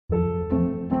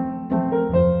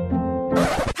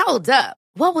Hold up.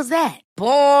 What was that?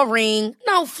 Boring.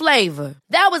 No flavor.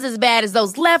 That was as bad as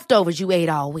those leftovers you ate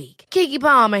all week. Keke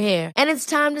Palmer here. And it's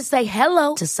time to say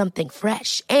hello to something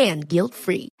fresh and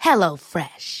guilt-free. Hello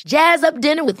Fresh. Jazz up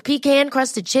dinner with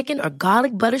pecan-crusted chicken or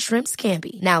garlic butter shrimp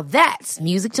scampi. Now that's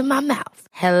music to my mouth.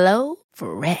 Hello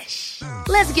Fresh.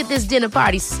 Let's get this dinner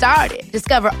party started.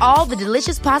 Discover all the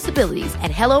delicious possibilities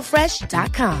at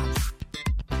hellofresh.com.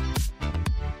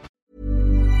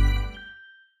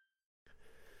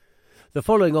 The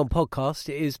following on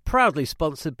podcast is proudly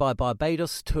sponsored by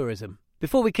Barbados Tourism.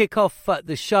 Before we kick off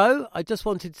the show, I just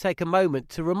wanted to take a moment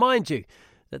to remind you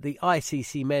that the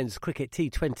ICC Men's Cricket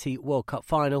T20 World Cup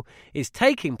Final is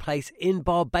taking place in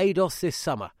Barbados this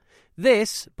summer.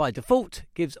 This, by default,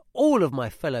 gives all of my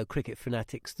fellow cricket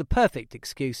fanatics the perfect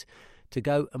excuse to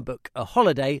go and book a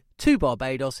holiday to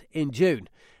Barbados in June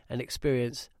and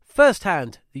experience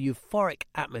firsthand the euphoric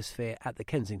atmosphere at the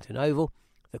Kensington Oval,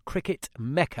 the cricket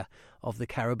mecca of the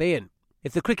Caribbean.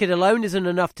 If the cricket alone isn't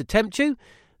enough to tempt you,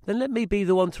 then let me be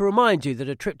the one to remind you that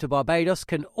a trip to Barbados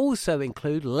can also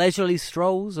include leisurely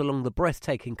strolls along the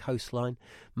breathtaking coastline,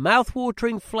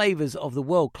 mouth-watering flavours of the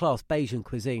world-class Bajan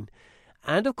cuisine,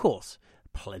 and, of course,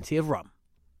 plenty of rum.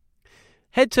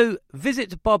 Head to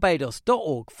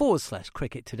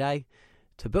visitbarbados.org/cricket today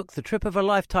to book the trip of a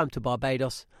lifetime to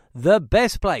Barbados, the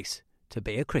best place to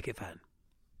be a cricket fan.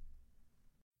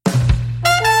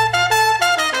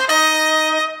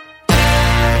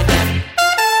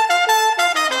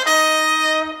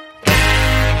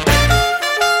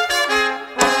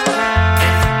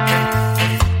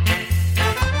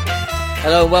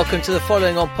 Hello and welcome to the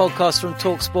following on podcast from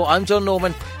TalkSport. I'm John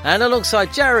Norman and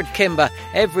alongside Jared Kimber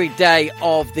every day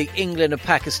of the England and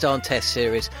Pakistan Test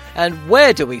Series. And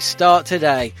where do we start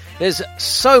today? There's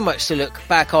so much to look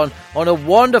back on a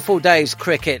wonderful day's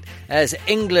cricket as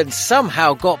England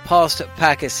somehow got past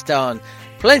Pakistan.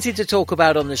 Plenty to talk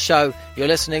about on the show. You're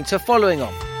listening to Following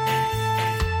On.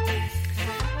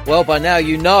 Well, by now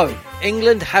you know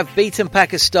England have beaten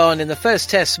Pakistan in the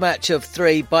first Test match of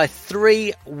 3 by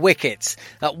 3 wickets.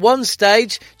 At one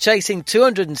stage, chasing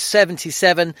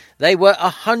 277, they were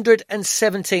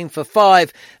 117 for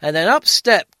 5. And then up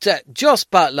stepped Jos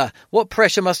Buttler. What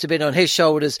pressure must have been on his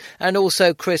shoulders, and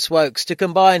also Chris Woakes to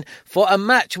combine for a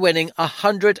match-winning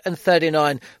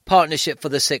 139 partnership for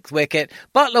the 6th wicket.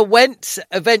 Buttler went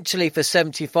eventually for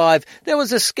 75. There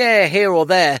was a scare here or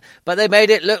there, but they made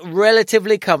it look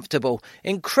relatively comfortable.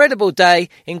 Incredible day,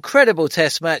 incredible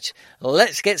Test match.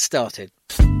 Let's get started.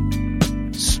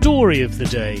 Story of the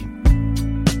day.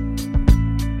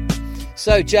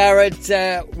 So, Jared,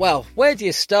 where do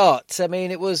you start? I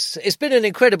mean, it's been an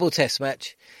incredible Test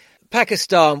match.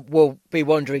 Pakistan will be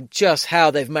wondering just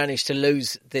how they've managed to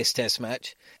lose this Test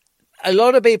match. A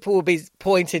lot of people will be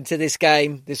pointing to this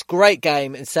game, this great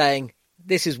game, and saying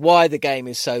this is why the game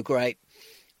is so great.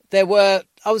 I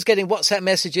was getting WhatsApp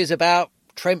messages about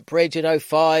Trent Bridge in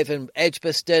 05 and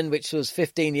Edgbaston, which was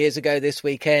 15 years ago this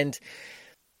weekend.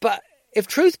 But if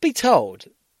truth be told,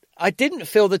 I didn't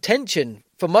feel the tension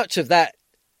for much of that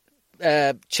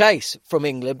chase from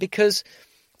England, because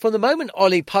from the moment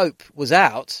Ollie Pope was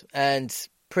out, and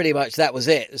pretty much that was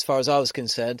it as far as I was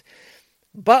concerned,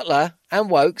 Buttler and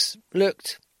Woakes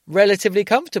looked relatively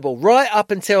comfortable right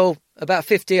up until about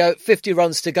 50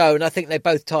 runs to go, and I think they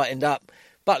both tightened up.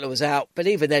 Buttler was out, but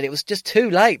even then it was just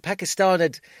too late. Pakistan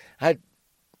had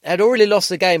already lost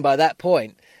the game by that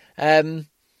point.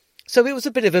 So it was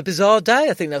a bit of a bizarre day,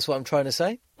 I think that's what I'm trying to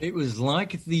say. It was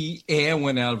like the air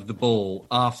went out of the ball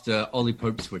after Ollie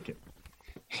Pope's wicket.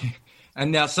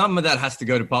 And now some of that has to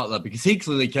go to Buttler, because he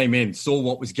clearly came in, saw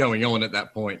what was going on at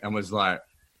that point, and was like,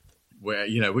 we're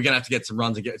going to have to get some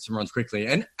runs and get some runs quickly.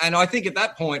 And I think at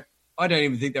that point, I don't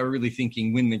even think they were really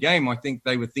thinking win the game. I think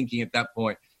they were thinking at that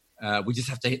point, we just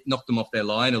have to knock them off their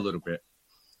line a little bit.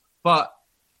 But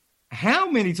how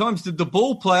many times did the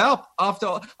ball play up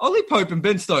after Ollie Pope and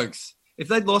Ben Stokes? If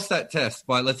they'd lost that test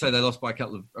by, let's say they lost by a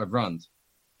couple of runs,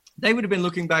 they would have been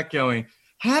looking back going,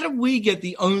 how did we get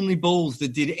the only balls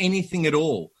that did anything at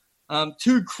all?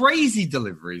 2 crazy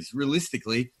deliveries,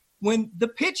 realistically, when the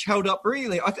pitch held up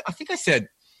really. I think I said,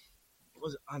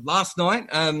 was it last night,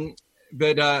 I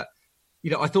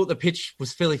thought the pitch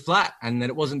was fairly flat and that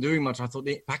it wasn't doing much. I thought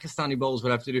the Pakistani bowlers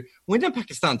would have to do. When the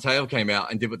Pakistan tail came out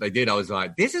and did what they did, I was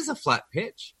like, this is a flat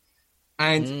pitch.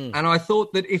 And I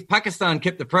thought that if Pakistan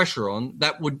kept the pressure on,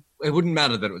 it wouldn't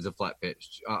matter that it was a flat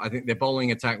pitch. I think their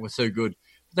bowling attack was so good.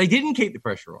 They didn't keep the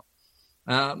pressure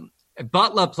on.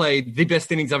 Buttler played the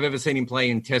best innings I've ever seen him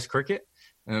play in Test cricket.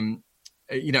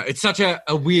 It's such a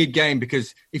weird game,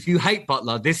 because if you hate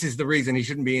Buttler, this is the reason he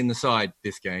shouldn't be in the side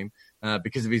this game,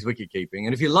 because of his wicket keeping.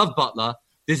 And if you love Buttler,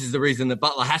 this is the reason that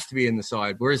Butler has to be in the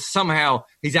side. Whereas somehow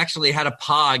he's actually had a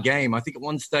par game. I think at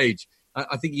one stage,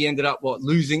 I think he ended up,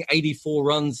 losing 84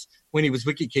 runs when he was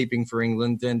wicket-keeping for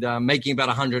England and making about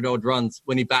 100-odd runs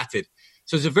when he batted.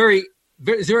 So it's a very,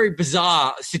 very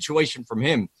bizarre situation from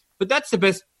him. But that's the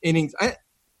best innings.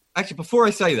 Actually, before I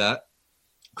say that,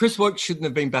 Chris Woakes shouldn't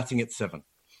have been batting at 7,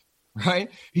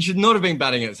 right? He should not have been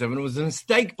batting at 7. It was a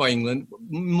mistake by England,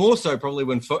 more so probably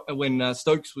when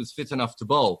Stokes was fit enough to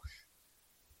bowl.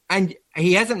 And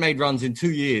he hasn't made runs in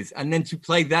 2 years. And then to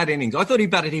play that innings, I thought he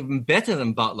batted even better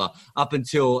than Butler up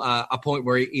until a point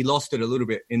where he lost it a little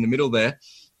bit in the middle there.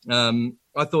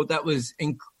 I thought that was,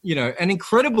 an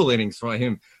incredible innings for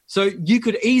him. So you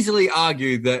could easily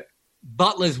argue that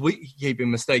Butler's wicket-keeping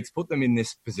mistakes put them in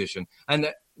this position and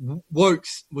that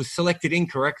Woakes was selected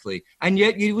incorrectly. And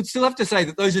yet you would still have to say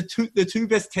that those are the two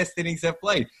best test innings they've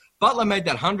played. Butler made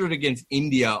that 100 against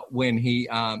India when he's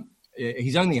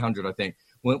only 100, I think.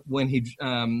 When he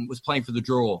was playing for the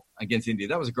draw against India.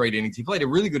 That was a great innings. He played a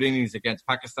really good innings against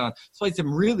Pakistan. He's played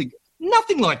some really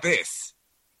nothing like this.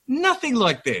 Nothing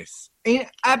like this. An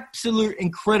absolute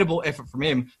incredible effort from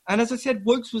him. And as I said,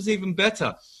 Woakes was even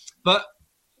better. But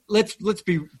let's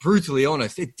be brutally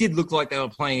honest. It did look like they were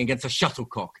playing against a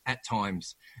shuttlecock at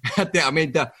times. I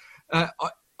mean,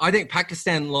 I think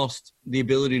Pakistan lost the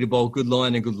ability to bowl good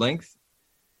line and good length.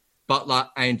 Butler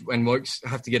and Woakes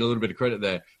have to get a little bit of credit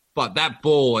there. But that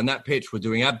ball and that pitch were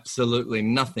doing absolutely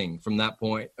nothing from that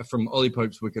point, from Ollie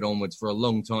Pope's wicket onwards for a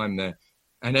long time there.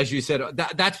 And as you said,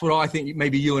 that's what I think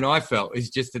maybe you and I felt, is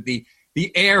just that the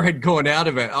air had gone out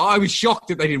of it. I was shocked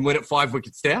that they didn't win it 5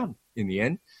 wickets down in the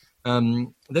end,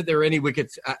 that there were any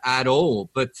wickets at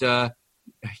all. But,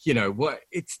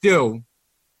 it's still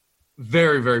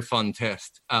very, very fun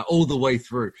test all the way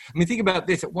through. I mean, think about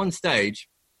this. At one stage,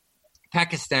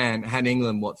 Pakistan had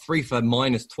England, 3 for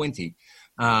 -20.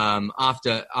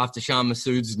 After Shah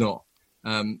Massoud's knock.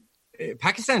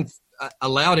 Pakistan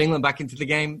allowed England back into the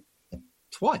game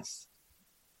twice.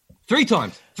 3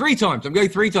 times. I'm going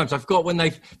 3 times. I forgot when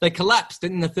they collapsed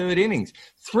in the 3rd innings.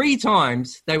 3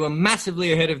 times they were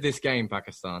massively ahead of this game,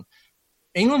 Pakistan.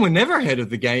 England were never ahead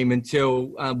of the game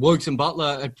until Woakes and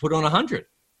Butler had put on 100.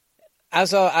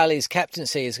 Azhar Ali's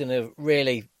captaincy is going to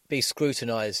really be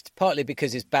scrutinised, partly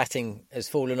because his batting has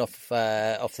fallen off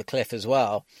the cliff as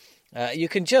well. You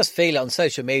can just feel it on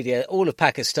social media. All of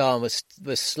Pakistan was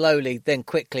slowly, then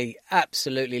quickly,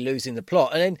 absolutely losing the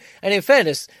plot. And in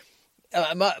fairness,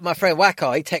 my friend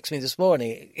Wakar, he texted me this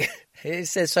morning. He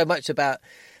says so much about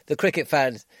the cricket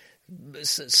fans'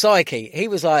 psyche. He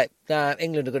was like, "Nah,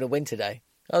 England are going to win today."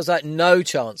 I was like, "No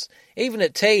chance." Even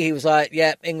at tea, he was like,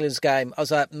 "Yeah, England's game." I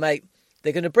was like, "Mate,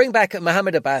 they're going to bring back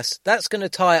Mohammed Abbas. That's going to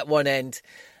tie at one end,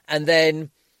 and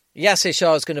then Yasir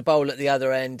Shah is going to bowl at the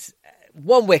other end.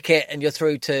 1 wicket and you're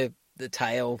through to the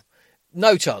tail.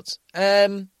 No chance."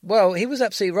 Well, he was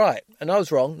absolutely right. And I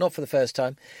was wrong, not for the first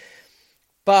time.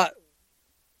 But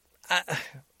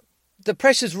the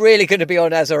pressure's really going to be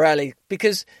on Azhar Ali,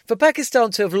 because for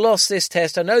Pakistan to have lost this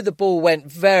test, I know the ball went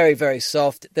very, very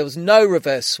soft. There was no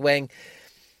reverse swing.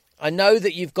 I know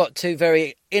that you've got 2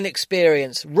 very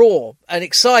inexperienced, raw and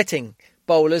exciting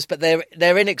bowlers, but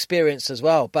they're inexperienced as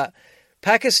well. But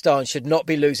Pakistan should not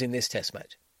be losing this test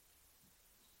match.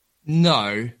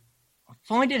 No, I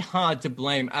find it hard to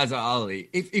blame Azhar Ali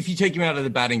if you take him out of the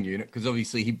batting unit, because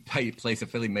obviously he plays a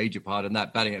fairly major part in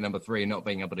that, batting at number 3 and not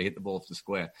being able to hit the ball off the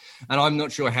square. And I'm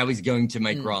not sure how he's going to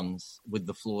make runs with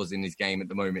the flaws in his game at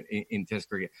the moment in Test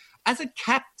cricket. As a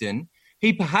captain,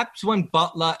 he perhaps, when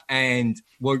Butler and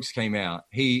Woakes came out,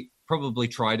 he probably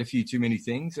tried a few too many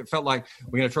things. It felt like,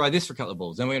 we're going to try this for a couple of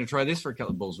balls, then we're going to try this for a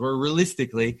couple of balls. Where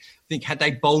realistically, I think had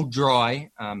they bowled dry,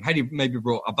 had he maybe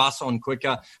brought Abbas on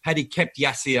quicker, had he kept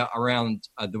Yasir around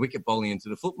the wicket bowling into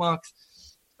the footmarks,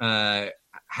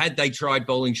 had they tried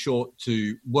bowling short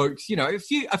to Woakes,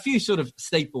 a few sort of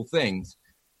staple things,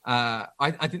 I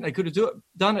think they could have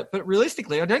done it. But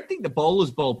realistically, I don't think the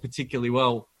bowlers bowled particularly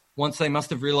well once they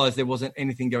must have realised there wasn't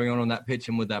anything going on that pitch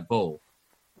and with that ball.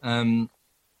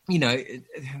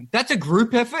 That's a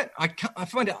group effort. I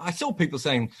find it. I saw people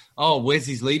saying, "Oh, where's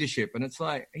his leadership?" And it's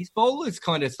like his bowlers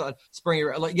kind of started springing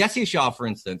around. Like Yasir Shah, for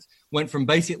instance, went from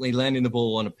basically landing the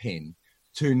ball on a pin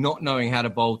to not knowing how to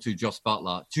bowl to Jos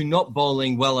Buttler to not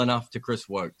bowling well enough to Chris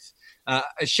Woakes.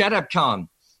 Shadab Khan,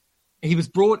 he's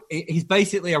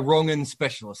basically a wrong-end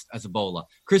specialist as a bowler.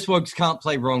 Chris Woakes can't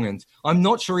play wrong-ends. I'm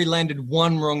not sure he landed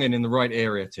 1 wrong-end in the right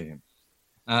area to him.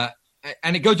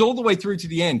 And it goes all the way through to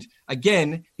the end.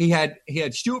 Again, he had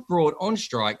Stuart Broad on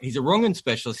strike. He's a wrong-end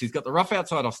specialist. He's got the rough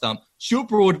outside off stump. Stuart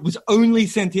Broad was only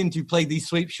sent in to play the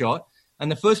sweep shot,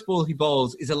 and the first ball he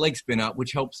bowls is a leg spinner,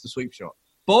 which helps the sweep shot.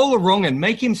 bowl a wrong and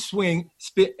make him sweep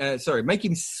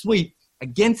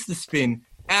against the spin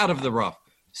out of the rough.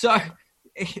 So,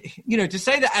 to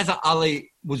say that Azhar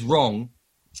Ali was wrong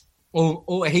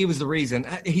or he was the reason,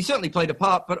 he certainly played a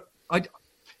part, but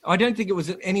I don't think it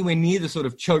was anywhere near the sort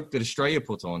of choke that Australia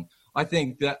put on. I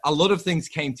think that a lot of things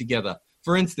came together.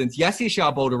 For instance, Yasir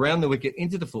Shah bowled around the wicket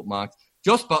into the footmarks.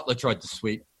 Josh Buttler tried to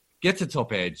sweep, gets a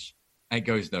top edge, and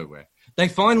goes nowhere. They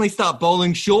finally start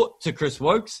bowling short to Chris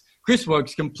Woakes. Chris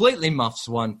Woakes completely muffs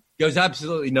one, goes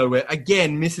absolutely nowhere.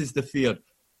 Again, misses the field.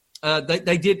 I think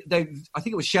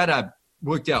it was Shadab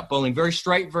worked out bowling very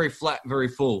straight, very flat, very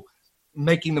full,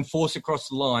 making them force across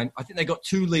the line. I think they got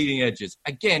 2 leading edges.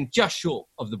 Again, just short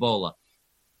of the bowler.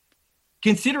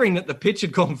 Considering that the pitch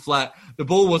had gone flat, the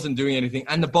ball wasn't doing anything,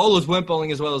 and the bowlers weren't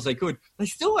bowling as well as they could, they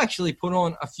still actually put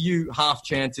on a few half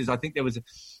chances. I think there was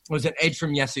an edge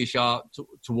from Yasir Shah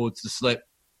towards the slip.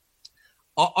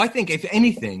 I think, if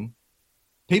anything,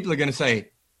 people are going to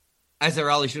say Azhar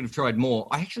Ali should have tried more.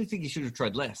 I actually think he should have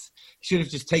tried less. He should have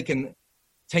just taken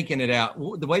it out.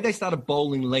 The way they started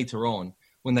bowling later on,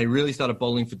 when they really started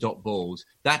bowling for dot balls,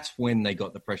 that's when they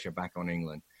got the pressure back on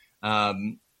England.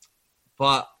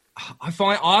 But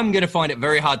I'm going to find it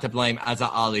very hard to blame Azhar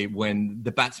Ali when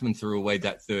the batsman threw away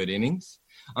that third innings.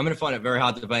 I'm going to find it very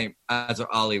hard to blame Azhar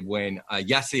Ali when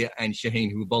Yasir and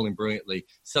Shaheen, who were bowling brilliantly,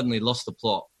 suddenly lost the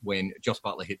plot when Josh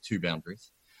Buttler hit 2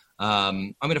 boundaries.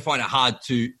 I'm going to find it hard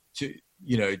to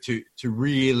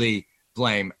really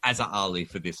blame Azhar Ali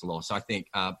for this loss. I think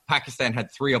Pakistan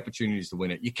had 3 opportunities to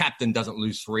win it. Your captain doesn't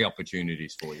lose 3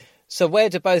 opportunities for you. So where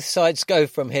do both sides go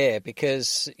from here?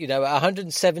 Because,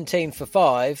 117 for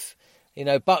 5,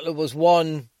 Buttler was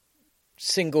 1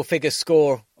 single-figure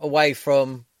score away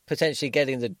from potentially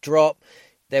getting the drop.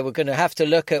 They were going to have to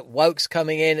look at Woakes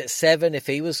coming in at 7 if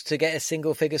he was to get a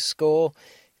single-figure score.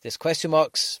 There's question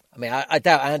marks. I mean, I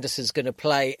doubt Anderson's going to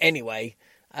play anyway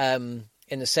in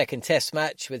the second test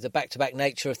match with the back-to-back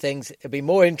nature of things. It'll be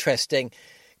more interesting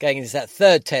going into that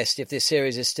third test if this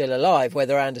series is still alive,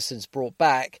 whether Anderson's brought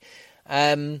back.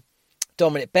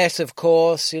 Dominic Bess, of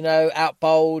course,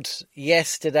 out-bowled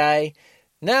yesterday.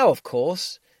 Now, of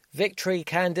course, victory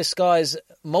can disguise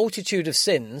multitude of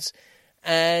sins.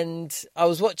 And I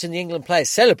was watching the England players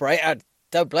celebrate. I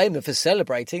don't blame them for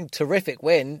celebrating. Terrific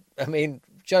win. I mean,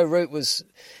 Joe Root was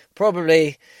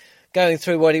probably going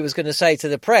through what he was going to say to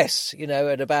the press,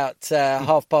 at about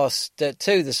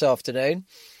 2:30 this afternoon.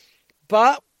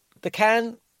 But the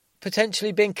can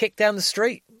potentially being kicked down the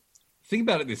street. Think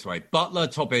about it this way. Buttler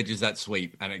top edges that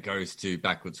sweep and it goes to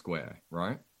backward square,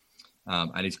 right?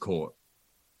 And he's caught.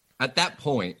 At that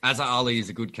point, Azhar Ali is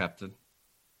a good captain.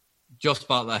 Josh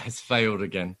Buttler has failed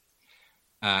again.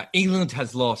 England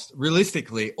has lost.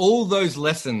 Realistically, all those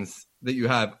lessons that you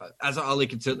have, Azhar Ali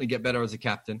can certainly get better as a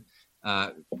captain.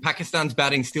 Pakistan's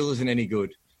batting still isn't any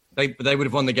good. They would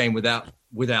have won the game without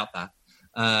that.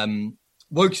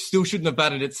 Woakes still shouldn't have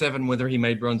batted at 7, whether he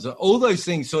made runs. All those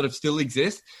things sort of still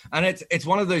exist. And it's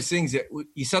one of those things that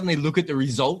you suddenly look at the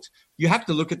result. You have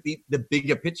to look at the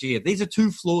bigger picture here. These are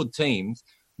 2 flawed teams,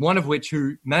 one of which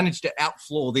who managed to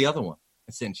outflaw the other one,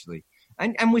 essentially.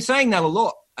 And we're saying that a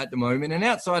lot at the moment. And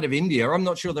outside of India, I'm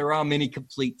not sure there are many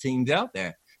complete teams out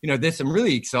there. There's some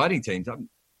really exciting teams.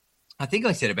 I think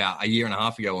I said about a year and a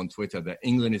half ago on Twitter that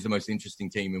England is the most interesting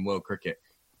team in world cricket.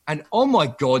 And oh my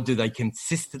God, do they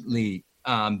consistently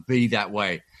be that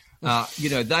way.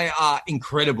 They are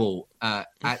incredible at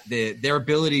their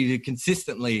ability to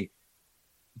consistently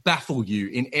baffle you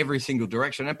in every single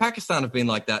direction. And Pakistan have been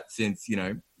like that since,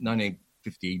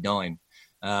 1959,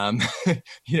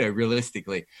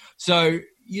 realistically. So,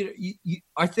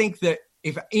 I think that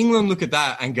if England look at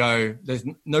that and go, there's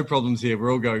no problems here,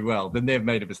 we're all going well, then they've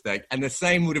made a mistake. And the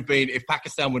same would have been if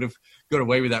Pakistan would have got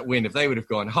away with that win, if they would have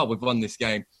gone, we've won this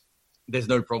game. There's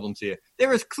no problems here.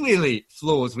 There is clearly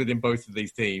flaws within both of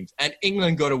these teams. And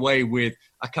England got away with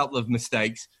a couple of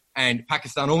mistakes and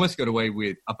Pakistan almost got away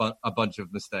with a bunch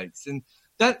of mistakes. And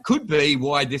that could be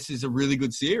why this is a really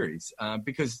good series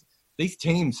because these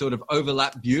teams sort of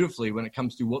overlap beautifully when it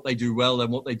comes to what they do well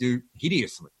and what they do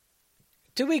hideously.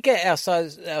 Do we get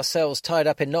ourselves tied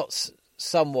up in knots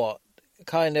somewhat,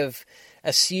 kind of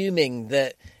assuming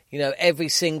that, every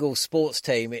single sports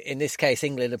team, in this case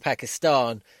England and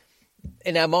Pakistan,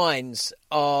 in our minds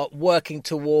are working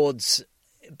towards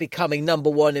becoming number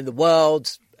 1 in the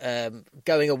world,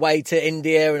 going away to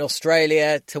India and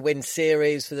Australia to win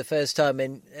series for the first time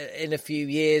in a few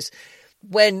years,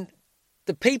 when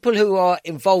the people who are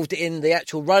involved in the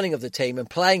actual running of the team and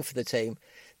playing for the team,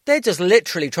 they're just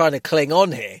literally trying to cling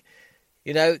on here.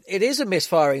 You know, it is a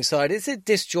misfiring side. It's a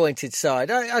disjointed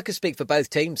side. I could speak for both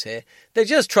teams here. They're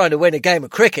just trying to win a game of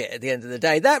cricket at the end of the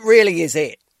day. That really is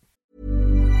it.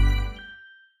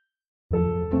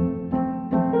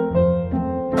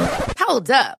 Hold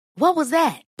up. What was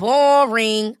that?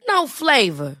 Boring. No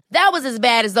flavor. That was as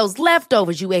bad as those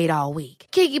leftovers you ate all week.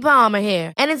 Keke Palmer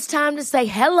here. And it's time to say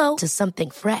hello to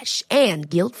something fresh and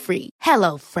guilt-free.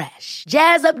 Hello Fresh.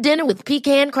 Jazz up dinner with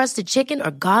pecan-crusted chicken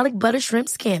or garlic butter shrimp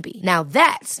scampi. Now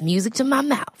that's music to my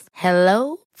mouth.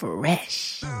 Hello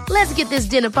Fresh. Let's get this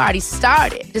dinner party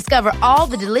started. Discover all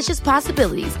the delicious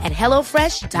possibilities at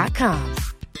HelloFresh.com.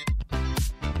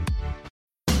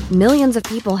 Millions of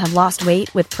people have lost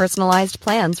weight with personalized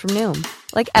plans from Noom.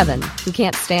 Like Evan, who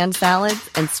can't stand salads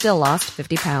and still lost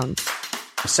 50 pounds.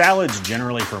 Salads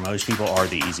generally for most people are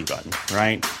the easy button,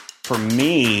 right? For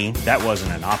me, that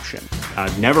wasn't an option.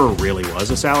 I never really was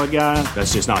a salad guy.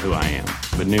 That's just not who I am.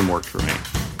 But Noom worked for me.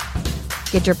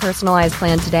 Get your personalized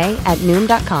plan today at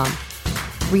Noom.com.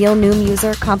 Real Noom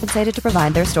user compensated to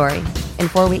provide their story. In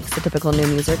 4 weeks, the typical Noom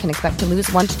user can expect to lose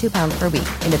 1 to 2 pounds per week.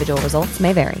 Individual results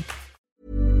may vary.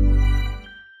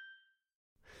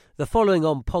 The following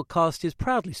on podcast is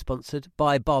proudly sponsored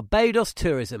by Barbados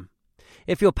Tourism.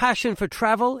 If your passion for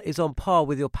travel is on par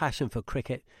with your passion for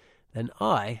cricket, then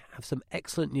I have some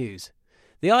excellent news.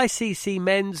 The ICC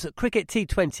Men's Cricket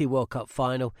T20 World Cup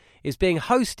Final is being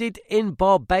hosted in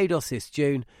Barbados this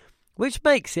June, which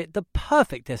makes it the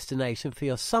perfect destination for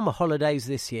your summer holidays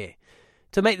this year.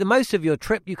 To make the most of your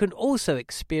trip, you can also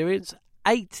experience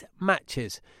 8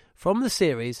 matches from the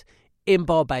series in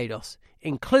Barbados,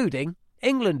 including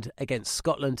England against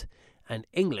Scotland and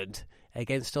England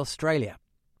against Australia.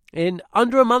 In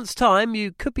under a month's time,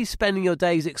 you could be spending your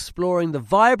days exploring the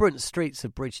vibrant streets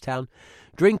of Bridgetown,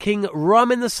 drinking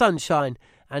rum in the sunshine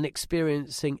and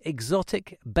experiencing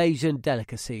exotic Bajan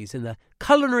delicacies. In the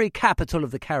culinary capital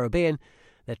of the Caribbean,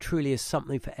 there truly is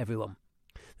something for everyone.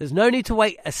 There's no need to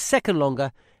wait a second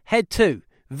longer. Head to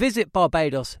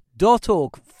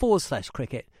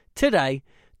visitbarbados.org/cricket today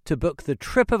to book the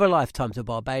trip of a lifetime to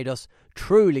Barbados.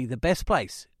 Truly the best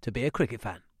place to be a cricket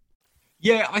fan.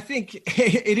 Yeah, I think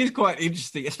it is quite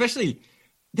interesting, especially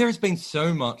there has been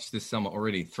so much this summer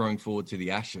already thrown forward to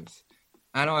the Ashes.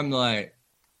 And I'm like,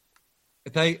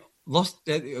 they lost,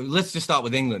 let's just start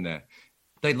with England there.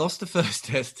 They lost the first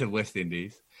test to West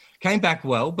Indies, came back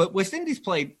well, but West Indies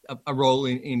played a role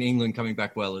in England coming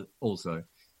back well also.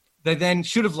 They then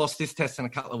should have lost this test in a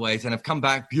couple of ways and have come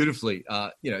back beautifully.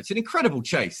 It's an incredible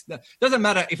chase. Doesn't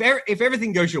matter if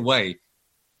everything goes your way,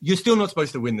 you're still not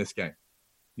supposed to win this game.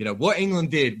 You know, what England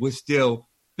did was still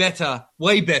better,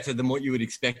 way better than what you would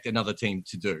expect another team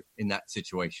to do in that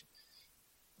situation.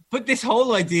 But this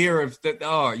whole idea of that,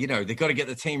 they've got to get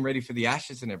the team ready for the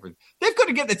Ashes and everything. They've got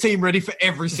to get the team ready for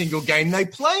every single game they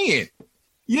play in.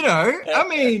 You know, I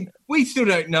mean, we still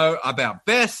don't know about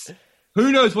Bess.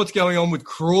 Who knows what's going on with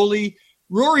Crawley?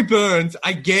 Rory Burns,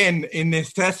 again, in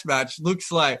this test match,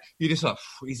 looks like you're just like,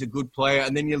 he's a good player.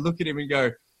 And then you look at him and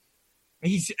go,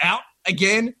 he's out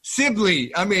again?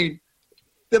 Sibley, I mean,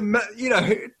 and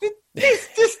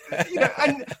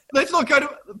let's not go to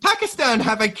Pakistan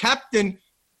have a captain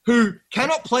who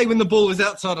cannot play when the ball is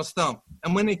outside a stump.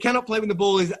 And when he cannot play when the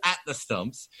ball is at the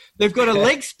stumps, they've got a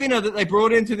leg spinner that they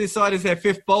brought into this side as their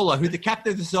 5th bowler, who the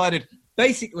captain decided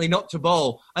basically not to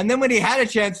bowl. And then when he had a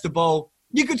chance to bowl,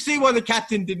 you could see why the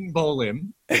captain didn't bowl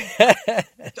him. A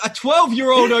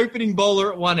 12-year-old opening bowler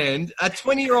at one end, a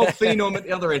 20-year-old phenom at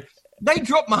the other end. They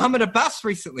dropped Mohammad Abbas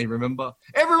recently, remember?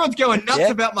 Everyone's going nuts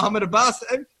about Mohammad Abbas.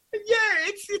 And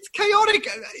it's chaotic.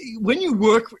 When you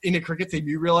work in a cricket team,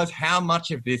 you realize how much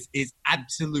of this is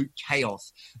absolute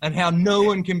chaos and how no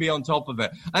one can be on top of it.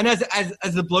 And as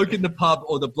the bloke in the pub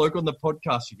or the bloke on the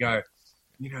podcast, you go,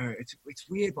 it's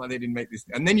weird why they didn't make this.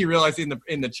 And then you realize in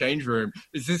the change room,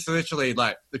 is this literally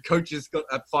like the coach has got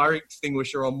a fire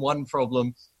extinguisher on one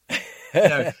problem,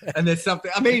 and there's something.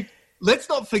 I mean, let's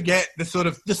not forget the sort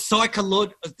of the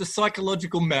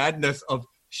psychological madness of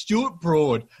Stuart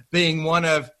Broad being one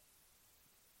of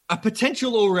a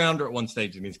potential all-rounder at one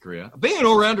stage in his career, being an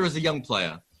all-rounder as a young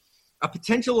player, a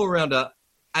potential all-rounder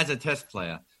as a test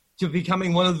player, to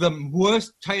becoming one of the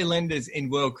worst tail enders in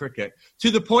world cricket,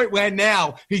 to the point where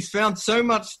now he's found so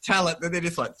much talent that they're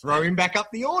just like, throw him back up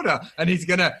the order and he's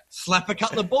going to slap a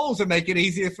couple of balls and make it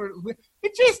easier for it.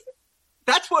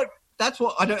 That's what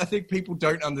I think people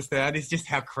don't understand, is just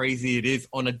how crazy it is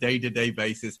on a day-to-day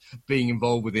basis being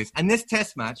involved with this. And this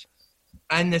test match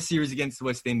and this series against the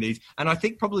West Indies, and I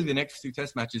think probably the next 2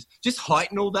 test matches, just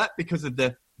heighten all that because of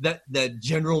the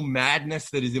general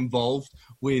madness that is involved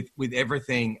with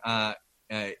everything. And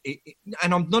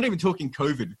I'm not even talking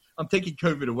COVID. I'm taking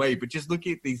COVID away, but just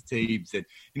looking at these teams and,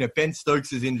 Ben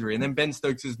Stokes' injury and then Ben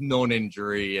Stokes'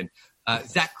 non-injury and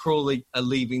Zach Crawley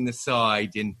leaving the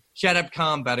side and Shadab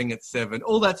Khan batting at 7,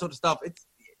 all that sort of stuff.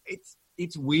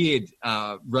 It's weird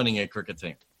running a cricket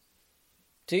team.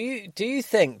 Do you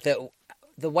think that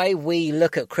the way we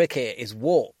look at cricket is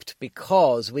warped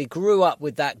because we grew up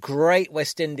with that great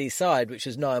West Indies side, which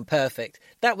was nigh on perfect?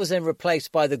 That was then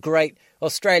replaced by the great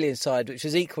Australian side, which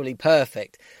was equally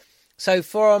perfect. So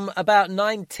from about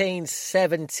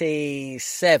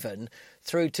 1977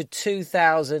 through to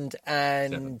 2000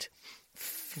 and...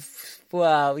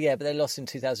 Well, yeah, but they lost in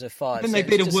 2005. And they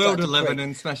beat a World 11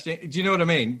 and smashed it. Do you know what I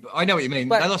mean? I know what you mean.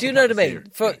 But do you know what I mean?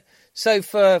 For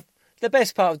the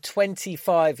best part of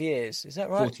 25 years, is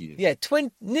that right? 40 years. Yeah,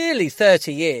 nearly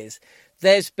 30 years,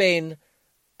 there's been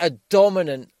a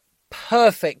dominant,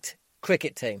 perfect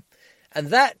cricket team.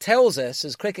 And that tells us,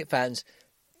 as cricket fans,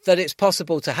 that it's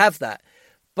possible to have that.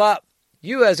 But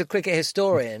you, as a cricket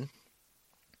historian,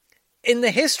 in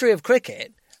the history of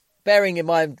cricket, bearing in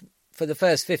mind for the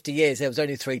first 50 years there was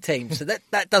only 3 teams, so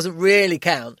that doesn't really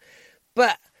count.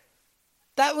 But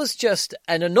that was just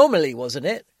an anomaly, wasn't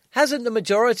it? Hasn't the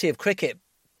majority of cricket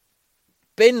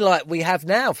been like we have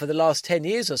now for the last 10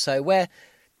 years or so, where,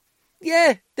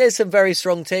 yeah, there's some very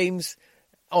strong teams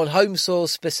on home soil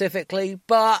specifically,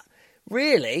 but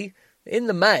really, in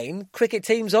the main, cricket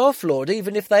teams are flawed,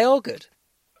 even if they are good.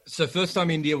 So first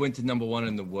time India went to number 1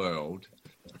 in the world,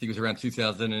 I think it was around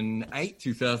 2008,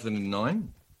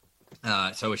 2009.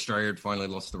 So Australia had finally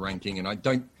lost the ranking, and I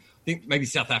don't think maybe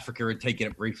South Africa had taken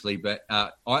it briefly, but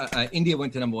India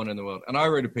went to number 1 in the world. And I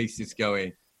wrote a piece just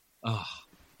going,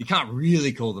 you can't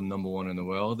really call them number 1 in the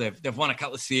world. They've won a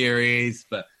couple of series,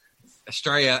 but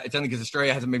Australia, it's only because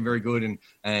Australia hasn't been very good,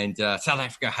 and South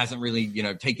Africa hasn't really,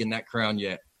 taken that crown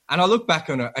yet. And I look back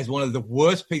on it as one of the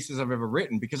worst pieces I've ever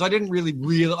written because I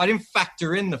didn't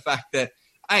factor in the fact that,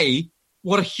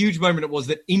 what a huge moment it was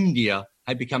that India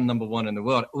had become number 1 in the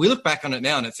world. We look back on it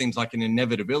now and it seems like an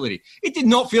inevitability. It did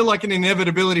not feel like an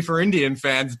inevitability for Indian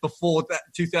fans before that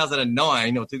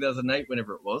 2009 or 2008,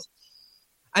 whenever it was.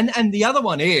 And the other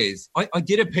one is, I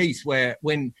did a piece where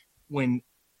when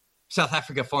South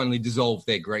Africa finally dissolved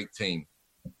their great team,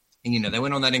 and, they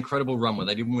went on that incredible run where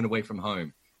they didn't win away from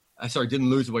home.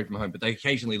 Didn't lose away from home, but they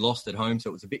occasionally lost at home,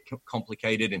 so it was a bit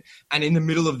complicated. And in the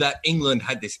middle of that, England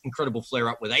had this incredible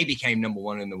flare-up where they became number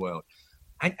 1 in the world.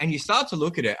 And you start to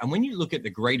look at it, and when you look at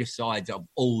the greatest sides of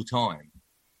all time,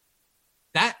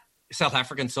 that South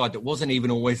African side that wasn't even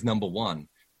always number 1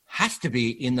 has to be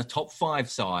in the top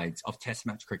 5 sides of Test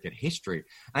match cricket history.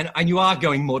 And you are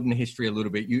going modern history a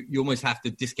little bit. You almost have to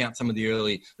discount some of the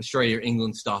early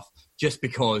Australia-England stuff just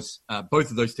because both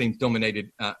of those teams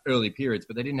dominated early periods,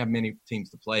 but they didn't have many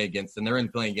teams to play against, and they're only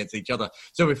playing against each other.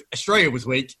 So if Australia was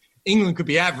weak, England could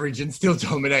be average and still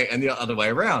dominate, and the other way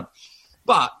around.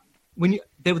 But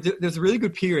there's a really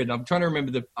good period, and I'm trying to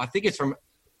remember I think it's from,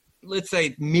 let's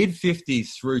say,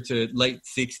 mid-50s through to late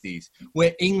 60s,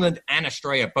 where England and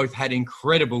Australia both had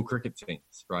incredible cricket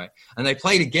teams, right? And they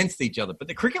played against each other. But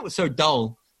the cricket was so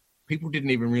dull, people didn't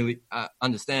even really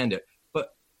understand it. But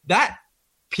that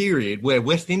period where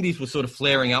West Indies was sort of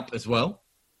flaring up as well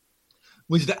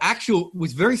was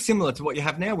very similar to what you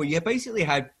have now, where you basically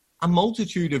had a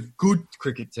multitude of good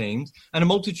cricket teams and a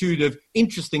multitude of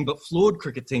interesting but flawed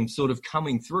cricket teams sort of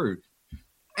coming through.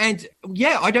 And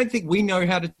yeah, I don't think we know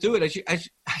how to do it. As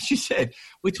you said,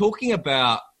 we're talking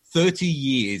about 30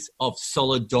 years of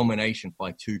solid domination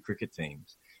by 2 cricket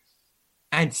teams.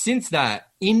 And since that,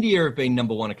 India have been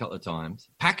number 1 a couple of times.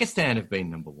 Pakistan have been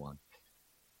number 1.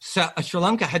 So Sri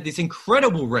Lanka had this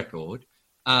incredible record.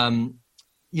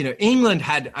 England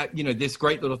had, this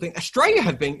great little thing. Australia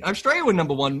were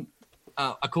number 1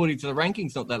 according to the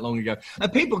rankings not that long ago.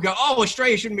 And people go,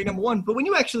 Australia shouldn't be number 1. But when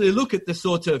you actually look at the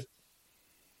sort of,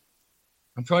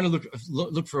 I'm trying to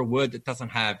look for a word that doesn't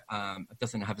have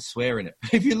a swear in it.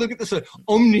 But if you look at the sort of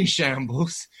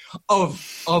omni-shambles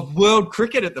of world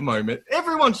cricket at the moment,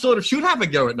 everyone sort of should have a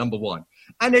go at number 1.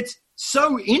 And it's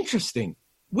so interesting.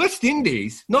 West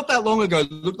Indies, not that long ago,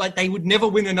 looked like they would never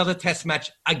win another Test match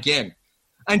again.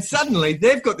 And suddenly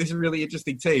they've got this really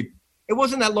interesting team. It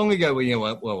wasn't that long ago where you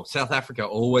went, well, South Africa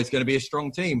always going to be a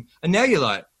strong team. And now you're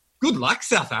like, good luck,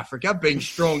 South Africa, being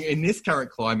strong in this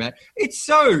current climate. It's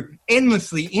so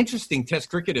endlessly interesting Test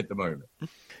cricket at the moment.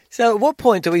 So at what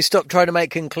point do we stop trying to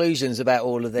make conclusions about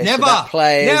all of this? Never! About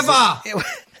players?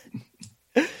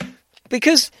 Never!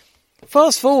 Because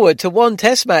fast forward to 1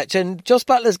 Test match and Jos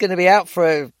Buttler's going to be out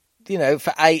for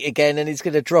 8 again, and he's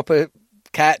going to drop a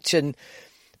catch.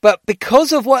 But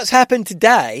because of what's happened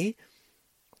today,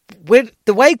 with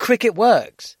the way cricket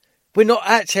works, we're not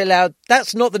actually allowed.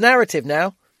 That's not the narrative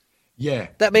now. Yeah.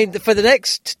 That means for the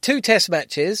next 2 test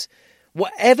matches,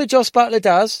 whatever Jos Buttler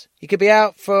does, he could be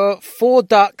out for 4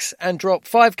 ducks and drop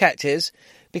 5 catches.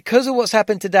 Because of what's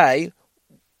happened today,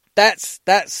 that's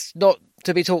not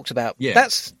to be talked about. Yeah.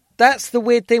 That's the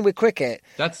weird thing with cricket.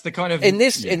 That's the kind of in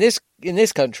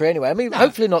this country anyway. I mean,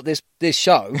 hopefully not this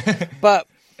show, but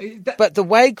the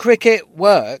way cricket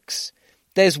works,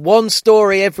 there's one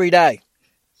story every day.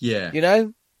 Yeah, you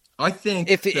know. I think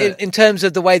in terms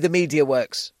of the way the media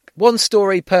works, one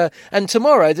story per. And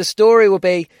tomorrow the story will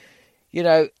be, you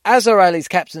know, Azhar Ali's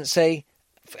captaincy,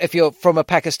 if you're from a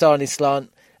Pakistani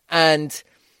slant, and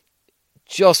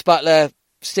Jos Buttler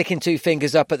sticking 2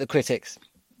 fingers up at the critics.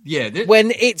 Yeah,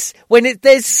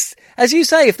 there's, as you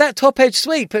say, if that top edge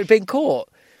sweep had been caught,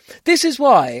 this is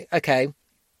why. Okay,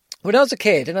 when I was a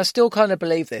kid, and I still kind of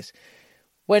believe this,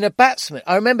 when a batsman,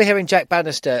 I remember hearing Jack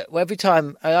Bannister every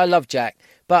time. I love Jack,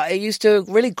 but it used to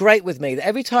really grate with me that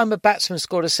every time a batsman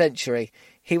scored a century,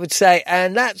 he would say,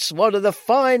 "And that's one of the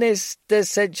finest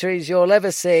centuries you'll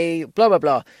ever see." Blah blah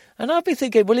blah, and I'd be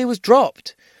thinking, well, he was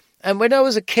dropped. And when I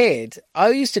was a kid, I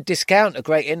used to discount a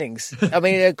great innings. I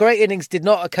mean, a great innings did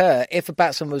not occur if a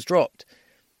batsman was dropped.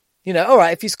 You know, all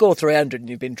right, if you score 300 and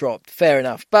you've been dropped, fair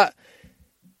enough. But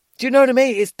do you know what I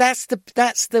mean? That's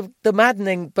the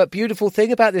maddening but beautiful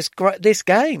thing about this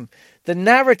game. The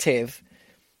narrative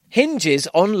hinges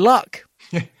on luck.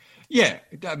 Yeah,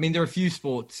 I mean, there are a few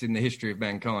sports in the history of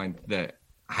mankind that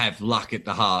have luck at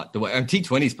the heart. And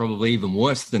T20 is probably even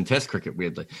worse than Test cricket,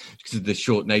 weirdly, because of the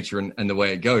short nature and the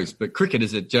way it goes. But cricket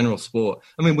is a general sport.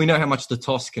 I mean, we know how much the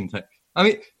toss can take. I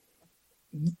mean,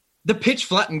 the pitch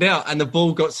flattened out and the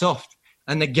ball got soft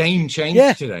and the game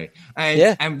changed today.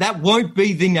 And that won't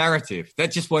be the narrative.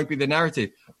 That just won't be the narrative.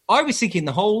 I was thinking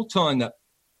the whole time that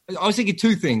I was thinking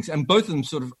 2 things, and both of them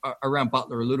sort of around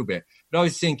Buttler a little bit. But I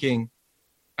was thinking,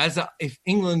 if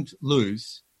England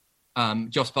lose,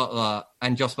 Jos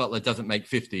Buttler doesn't make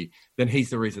 50, then he's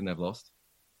the reason they've lost.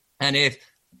 And if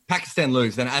Pakistan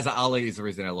lose, then Azhar Ali is the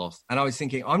reason they lost. And I was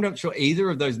thinking, I'm not sure either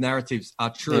of those narratives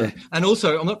are true. Yeah. And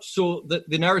also, I'm not sure that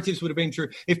the narratives would have been true.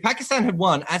 If Pakistan had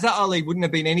won, Azhar Ali wouldn't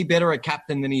have been any better a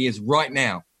captain than he is right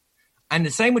now. And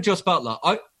the same with Jos Buttler.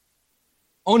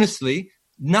 Honestly,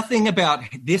 nothing about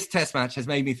this test match has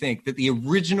made me think that the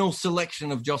original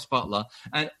selection of Jos Buttler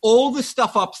and all the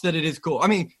stuff-ups that it has caused. I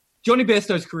mean, Johnny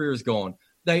Bairstow's career is gone.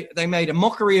 They made a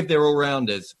mockery of their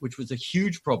all-rounders, which was a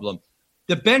huge problem.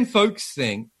 The Ben Foakes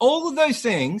thing, all of those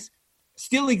things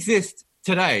still exist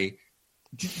today.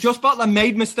 Jos Buttler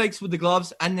made mistakes with the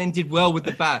gloves and then did well with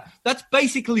the bat. That's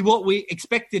basically what we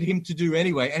expected him to do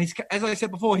anyway. And as I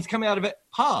said before, he's come out of it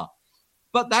par.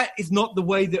 But that is not the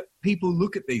way that people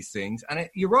look at these things. And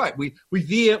you're right. We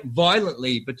veer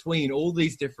violently between all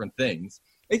these different things.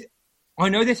 I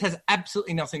know this has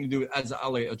absolutely nothing to do with Azhar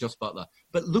Ali or Jos Buttler,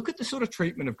 but look at the sort of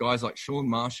treatment of guys like Sean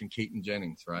Marsh and Keaton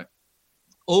Jennings, right?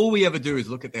 All we ever do is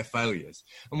look at their failures,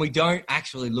 and we don't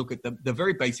actually look at the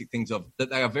very basic things of that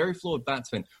they are very flawed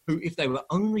batsmen who, if they were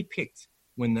only picked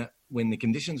when the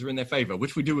conditions are in their favour,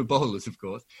 which we do with bowlers, of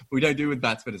course, but we don't do with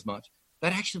batsmen as much, they'd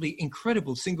actually be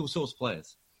incredible single-source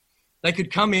players. They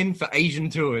could come in for Asian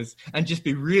tours and just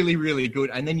be really, really good,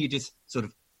 and then you just sort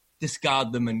of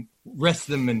discard them and rest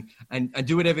them and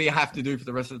do whatever you have to do for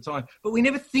the rest of the time. But we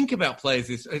never think about players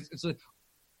this. It's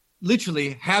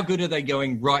literally, how good are they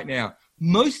going right now?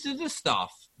 Most of the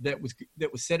stuff that was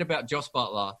said about Jos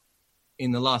Buttler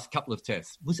in the last couple of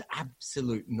tests was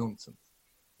absolute nonsense.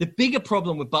 The bigger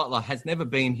problem with Buttler has never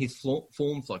been his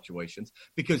form fluctuations,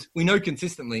 because we know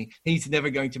consistently he's never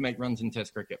going to make runs in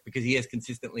Test cricket because he has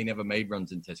consistently never made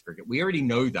runs in Test cricket. We already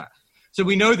know that. So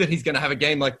we know that he's going to have a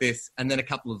game like this and then a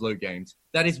couple of low games.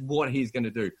 That is what he's going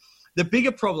to do. The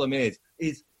bigger problem is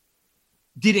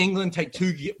did England take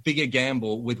too big a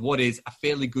gamble with what is a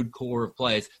fairly good core of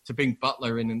players to bring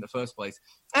Buttler in the first place?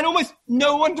 And almost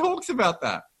no one talks about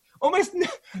that. Almost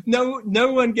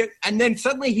no one gets... And then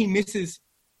suddenly he misses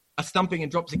a stumping and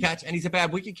drops a catch and he's a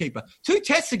bad wicketkeeper. 2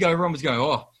 tests ago, everyone was going,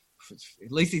 oh, at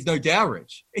least he's no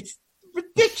Dowridge. It's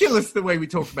ridiculous the way we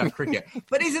talk about cricket.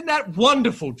 But isn't that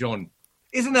wonderful, John?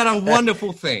 Isn't that a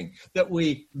wonderful thing that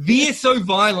we veer so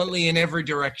violently in every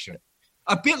direction?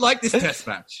 A bit like this test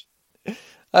match.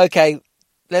 Okay,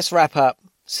 let's wrap up.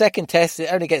 Second test,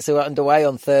 it only gets underway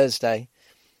on Thursday.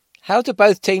 How do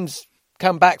both teams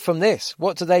come back from this?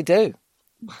 What do they do?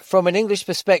 From an English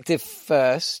perspective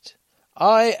first,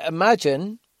 I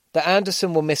imagine that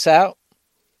Anderson will miss out,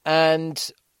 and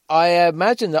I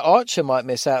imagine that Archer might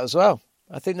miss out as well.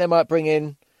 I think they might bring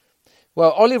in...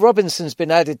 Well, Ollie Robinson's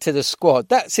been added to the squad.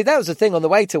 That was the thing on the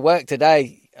way to work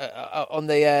today on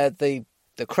the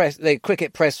the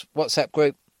Cricket Press WhatsApp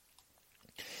group.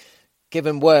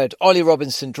 Given word, Ollie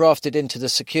Robinson drafted into the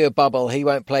secure bubble. He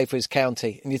won't play for his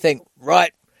county. And you think,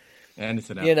 right,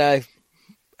 Anderson out. you know,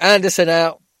 Anderson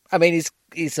out. I mean,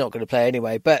 he's not going to play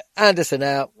anyway, but Anderson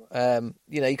out.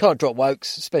 You know, you can't drop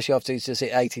Wokes, especially after he's just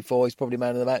hit 84. He's probably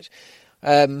man of the match.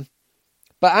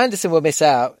 But Anderson will miss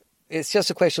out. It's just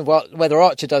a question of whether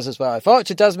Archer does as well. If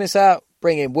Archer does miss out,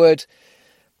 bring in Wood.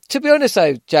 To be honest,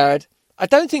 though, Jared, I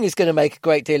don't think it's going to make a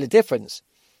great deal of difference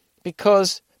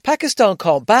because Pakistan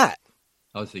can't bat.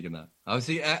 I was thinking that. I was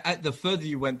thinking, at the further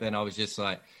you went, then I was just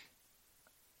like,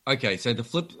 okay. So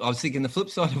I was thinking the flip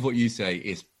side of what you say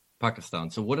is Pakistan.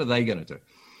 So what are they going to do?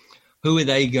 Who are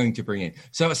they going to bring in?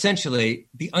 So essentially,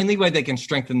 the only way they can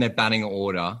strengthen their batting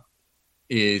order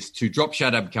is to drop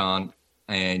Shadab Khan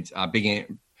and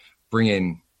bring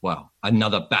in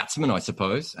another batsman, I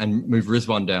suppose, and move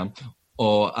Rizwan down.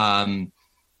 Or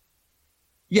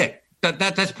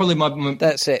that's probably my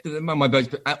that's it. My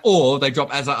boat. Or they drop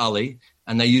Azhar Ali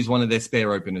and they use one of their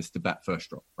spare openers to bat first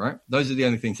drop. Right, those are the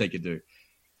only things they could do.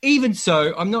 Even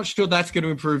so, I'm not sure that's going to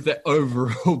improve their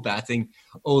overall batting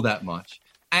all that much.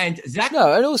 And Zach,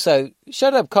 no, and also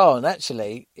Shadab Khan.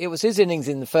 Actually, it was his innings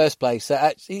in the first place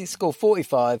that he scored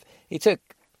 45. He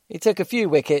took a few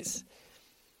wickets.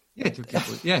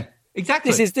 Yeah,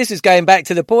 exactly. This is going back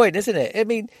to the point, isn't it? I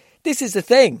mean, this is the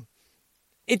thing.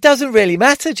 It doesn't really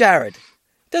matter, Jared.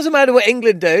 It doesn't matter what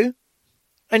England do,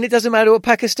 and it doesn't matter what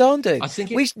Pakistan do. I think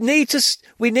we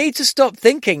need to stop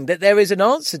thinking that there is an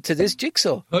answer to this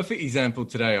jigsaw. Perfect example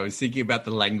today. I was thinking about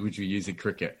the language we use in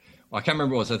cricket. I can't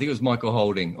remember what it was. I think it was Michael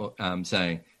Holding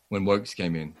saying when Wokes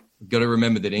came in, we've got to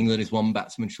remember that England is one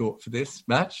batsman short for this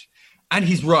match. And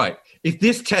he's right. If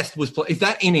this test if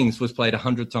that innings was played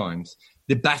 100 times,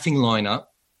 the batting lineup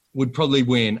would probably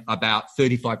win about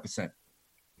 35%,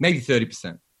 maybe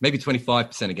 30%, maybe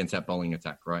 25% against that bowling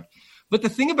attack, right? But the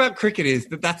thing about cricket is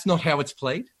that that's not how it's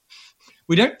played.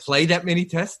 We don't play that many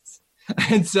tests.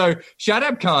 And so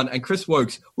Shadab Khan and Chris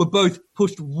Wokes were both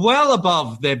pushed well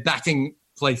above their batting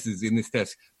places in this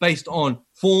test based on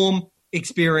form,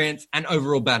 experience, and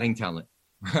overall batting talent.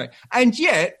 Right. And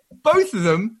yet, both of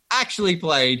them actually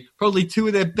played probably two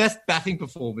of their best batting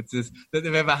performances that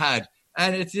they've ever had.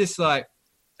 And it's just like,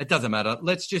 it doesn't matter.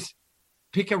 Let's just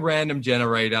pick a random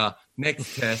generator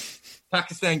next test.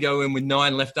 Pakistan go in with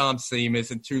 9 left-arm seamers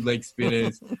and 2 leg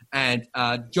spinners, and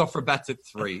Jofra bats at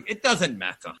 3. It doesn't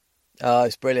matter. Oh,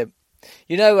 it's brilliant.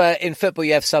 You know, in football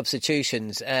you have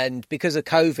substitutions, and because of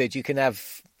COVID, you can have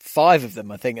 5 of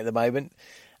them, I think, at the moment.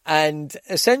 And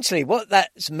essentially what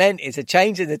that's meant is a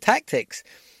change in the tactics.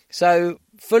 So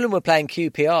Fulham were playing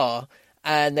QPR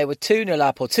and they were 2-0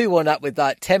 up or 2-1 up with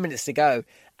like 10 minutes to go.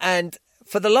 And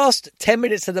for the last 10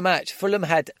 minutes of the match, Fulham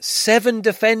had 7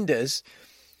 defenders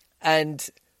and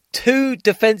 2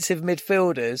 defensive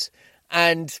midfielders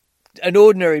and an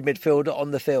ordinary midfielder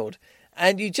on the field.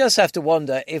 And you just have to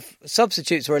wonder if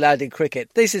substitutes were allowed in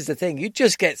cricket. This is the thing. You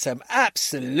just get some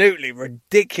absolutely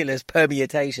ridiculous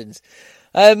permutations.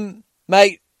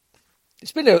 Mate,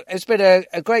 it's been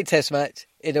a great test match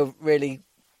in a really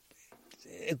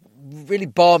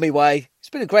balmy way. It's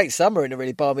been a great summer in a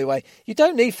really balmy way. You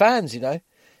don't need fans, you know.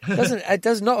 It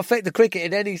does not affect the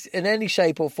cricket in any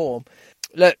shape or form.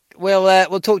 Look,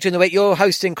 we'll talk to you in the week. You're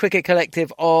hosting Cricket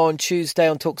Collective on Tuesday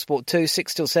on TalkSport 2,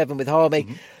 6 till 7 with Harmy.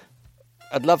 Mm-hmm.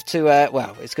 I'd love to.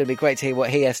 It's going to be great to hear what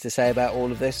he has to say about all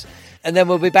of this, and then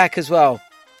we'll be back as well,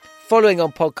 following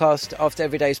on podcast after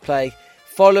every day's play.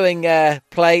 Following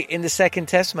play in the second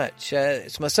test match.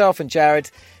 It's myself and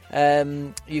Jared.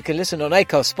 You can listen on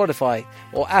Acast, Spotify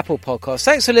or Apple Podcasts.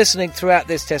 Thanks for listening throughout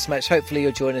this test match. Hopefully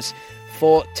you'll join us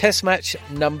for test match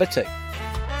number 2.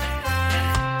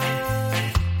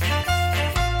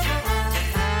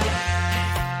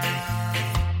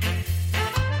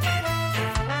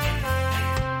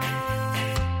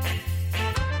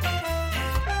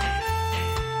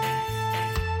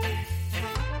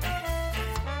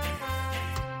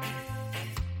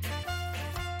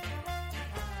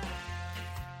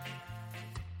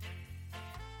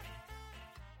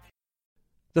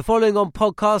 The following on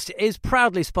podcast is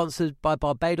proudly sponsored by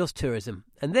Barbados Tourism,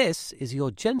 and this is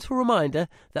your gentle reminder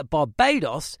that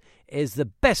Barbados is the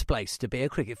best place to be a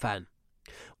cricket fan.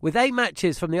 With 8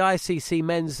 matches from the ICC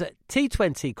Men's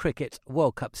T20 Cricket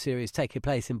World Cup Series taking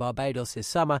place in Barbados this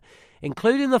summer,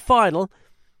 including the final,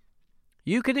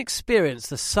 you can experience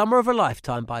the summer of a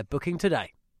lifetime by booking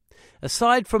today.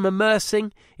 Aside from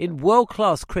immersing in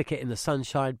world-class cricket in the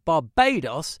sunshine,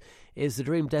 Barbados is the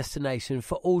dream destination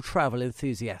for all travel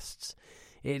enthusiasts.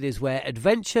 It is where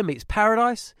adventure meets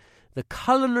paradise, the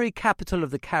culinary capital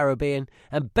of the Caribbean,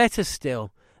 and better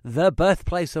still, the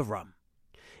birthplace of rum.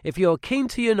 If you're keen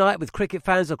to unite with cricket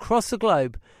fans across the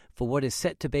globe for what is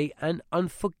set to be an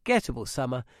unforgettable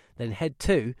summer, then head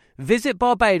to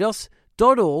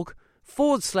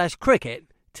visitbarbados.org/cricket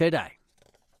today.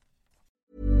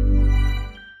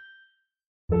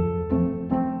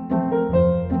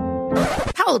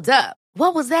 Hold up.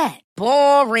 What was that?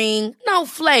 Boring. No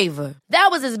flavor. That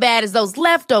was as bad as those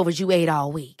leftovers you ate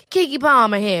all week. Keke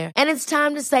Palmer here, and it's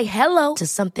time to say hello to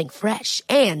something fresh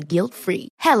and guilt-free.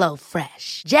 Hello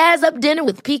Fresh. Jazz up dinner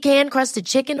with pecan-crusted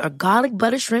chicken or garlic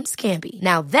butter shrimp scampi.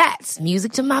 Now that's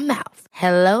music to my mouth.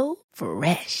 Hello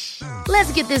Fresh.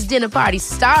 Let's get this dinner party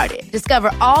started.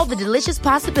 Discover all the delicious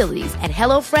possibilities at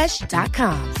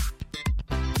HelloFresh.com.